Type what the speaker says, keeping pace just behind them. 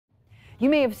You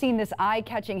may have seen this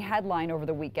eye-catching headline over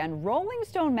the weekend. Rolling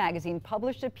Stone magazine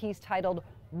published a piece titled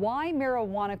 "Why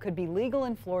Marijuana Could Be Legal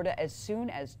in Florida as Soon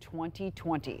as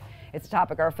 2020." It's a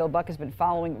topic our Phil Buck has been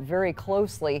following very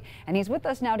closely, and he's with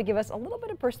us now to give us a little bit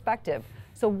of perspective.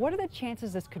 So what are the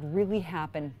chances this could really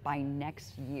happen by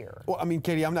next year? Well, I mean,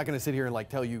 Katie, I'm not going to sit here and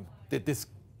tell you that this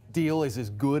deal is as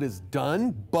good as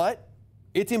done, but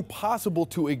it's impossible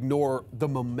to ignore the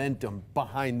momentum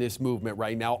behind this movement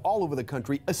right now all over the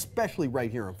country, especially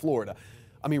right here in Florida.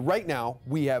 I mean, right now,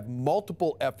 we have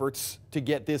multiple efforts to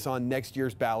get this on next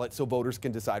year's ballot so voters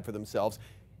can decide for themselves.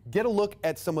 Get a look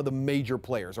at some of the major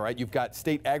players, all right? You've got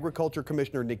State Agriculture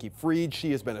Commissioner Nikki Fried.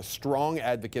 She has been a strong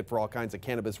advocate for all kinds of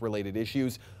cannabis-related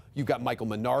issues. You've got Michael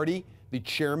Minardi, the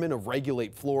chairman of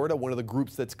Regulate Florida, one of the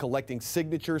groups that's collecting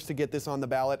signatures to get this on the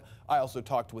ballot. I also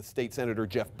talked with State Senator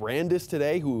Jeff Brandis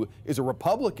today, who is a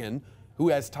Republican who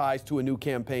has ties to a new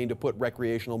campaign to put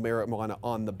recreational marijuana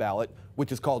on the ballot,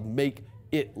 which is called Make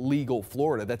It Legal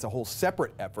Florida. That's a whole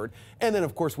separate effort. And then,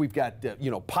 of course, we've got,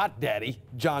 pot daddy,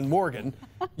 John Morgan.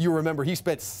 You remember he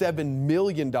spent $7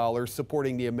 million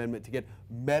supporting the amendment to get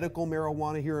medical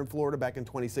marijuana here in Florida back in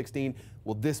 2016.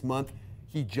 Well, this month,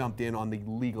 he jumped in on the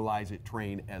legalize it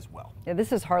train as well. Yeah,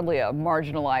 this is hardly a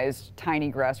marginalized, tiny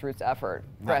grassroots effort.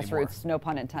 Not Grassroots, anymore. no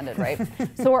pun intended, right?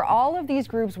 So are all of these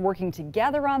groups working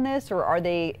together on this, or are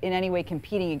they in any way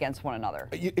competing against one another?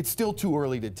 It's still too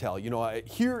early to tell.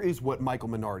 Here is what Michael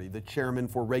Minardi, the chairman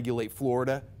for Regulate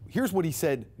Florida, here's what he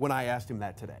said when I asked him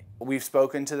that today. We've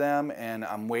spoken to them, and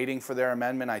I'm waiting for their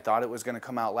amendment. I thought it was going to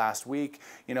come out last week.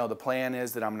 The plan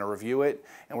is that I'm going to review it,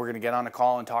 and we're going to get on a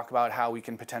call and talk about how we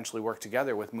can potentially work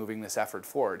together with moving this effort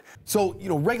forward. So,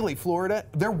 Regulate Florida,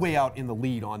 they're way out in the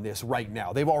lead on this right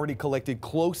now. They've already collected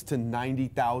close to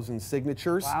 90,000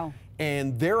 signatures. Wow.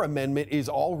 And their amendment is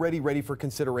already ready for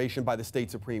consideration by the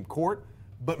state Supreme Court.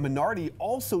 But Minardi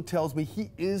also tells me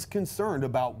he is concerned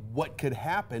about what could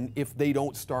happen if they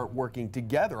don't start working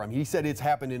together. I mean, he said it's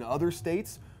happened in other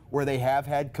states where they have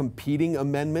had competing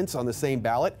amendments on the same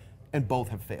ballot, and both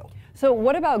have failed. So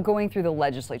what about going through the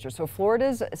legislature? So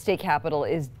Florida's state capitol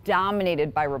is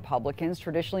dominated by Republicans.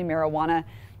 Traditionally, marijuana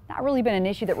not really been an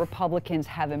issue that Republicans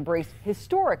have embraced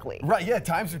historically. Right, yeah,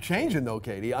 times are changing though,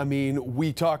 Katie. I mean,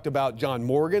 we talked about John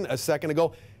Morgan a second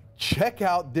ago. Check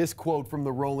out this quote from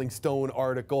the Rolling Stone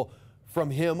article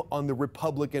from him on the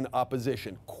Republican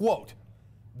opposition. Quote,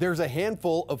 "There's a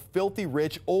handful of filthy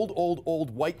rich,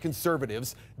 old white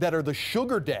conservatives that are the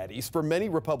sugar daddies for many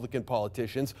Republican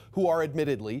politicians who are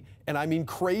admittedly, and I mean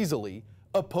crazily,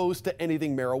 opposed to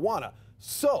anything marijuana.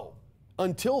 So,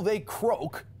 until they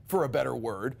croak, for a better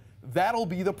word, that'll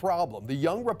be the problem. The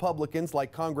young Republicans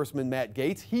like Congressman Matt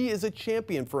Gaetz, he is a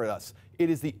champion for us. It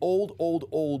is the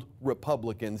old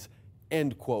Republicans,"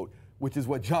 end quote, which is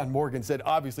what John Morgan said.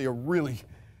 Obviously a really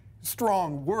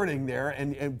strong wording there.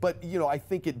 But I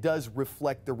think it does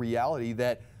reflect the reality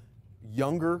that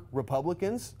younger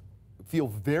Republicans feel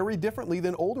very differently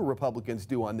than older Republicans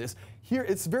do on this. Here,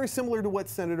 it's very similar to what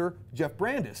Senator Jeff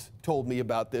Brandis told me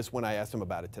about this when I asked him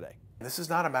about it today. This is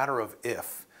not a matter of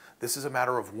if. This is a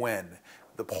matter of when.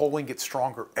 The polling gets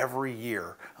stronger every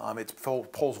year. It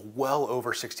polls well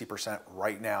over 60%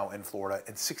 right now in Florida,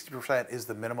 and 60% is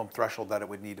the minimum threshold that it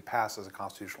would need to pass as a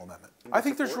constitutional amendment. I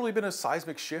think there's really been a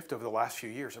seismic shift over the last few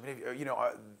years. I mean,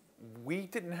 we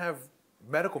didn't have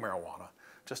medical marijuana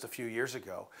just a few years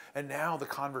ago, and now the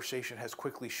conversation has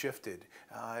quickly shifted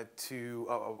to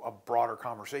a broader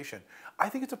conversation. I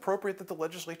think it's appropriate that the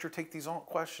legislature take these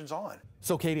questions on.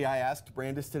 So, Katie, I asked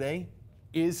Brandis today,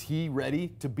 is he ready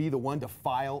to be the one to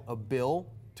file a bill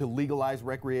to legalize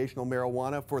recreational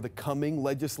marijuana for the coming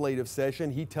legislative session?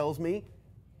 He tells me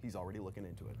he's already looking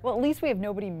into it. Well, at least we have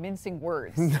nobody mincing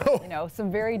words. No.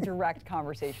 Some very direct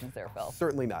conversations there, Phil.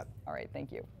 Certainly not. All right,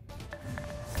 thank you.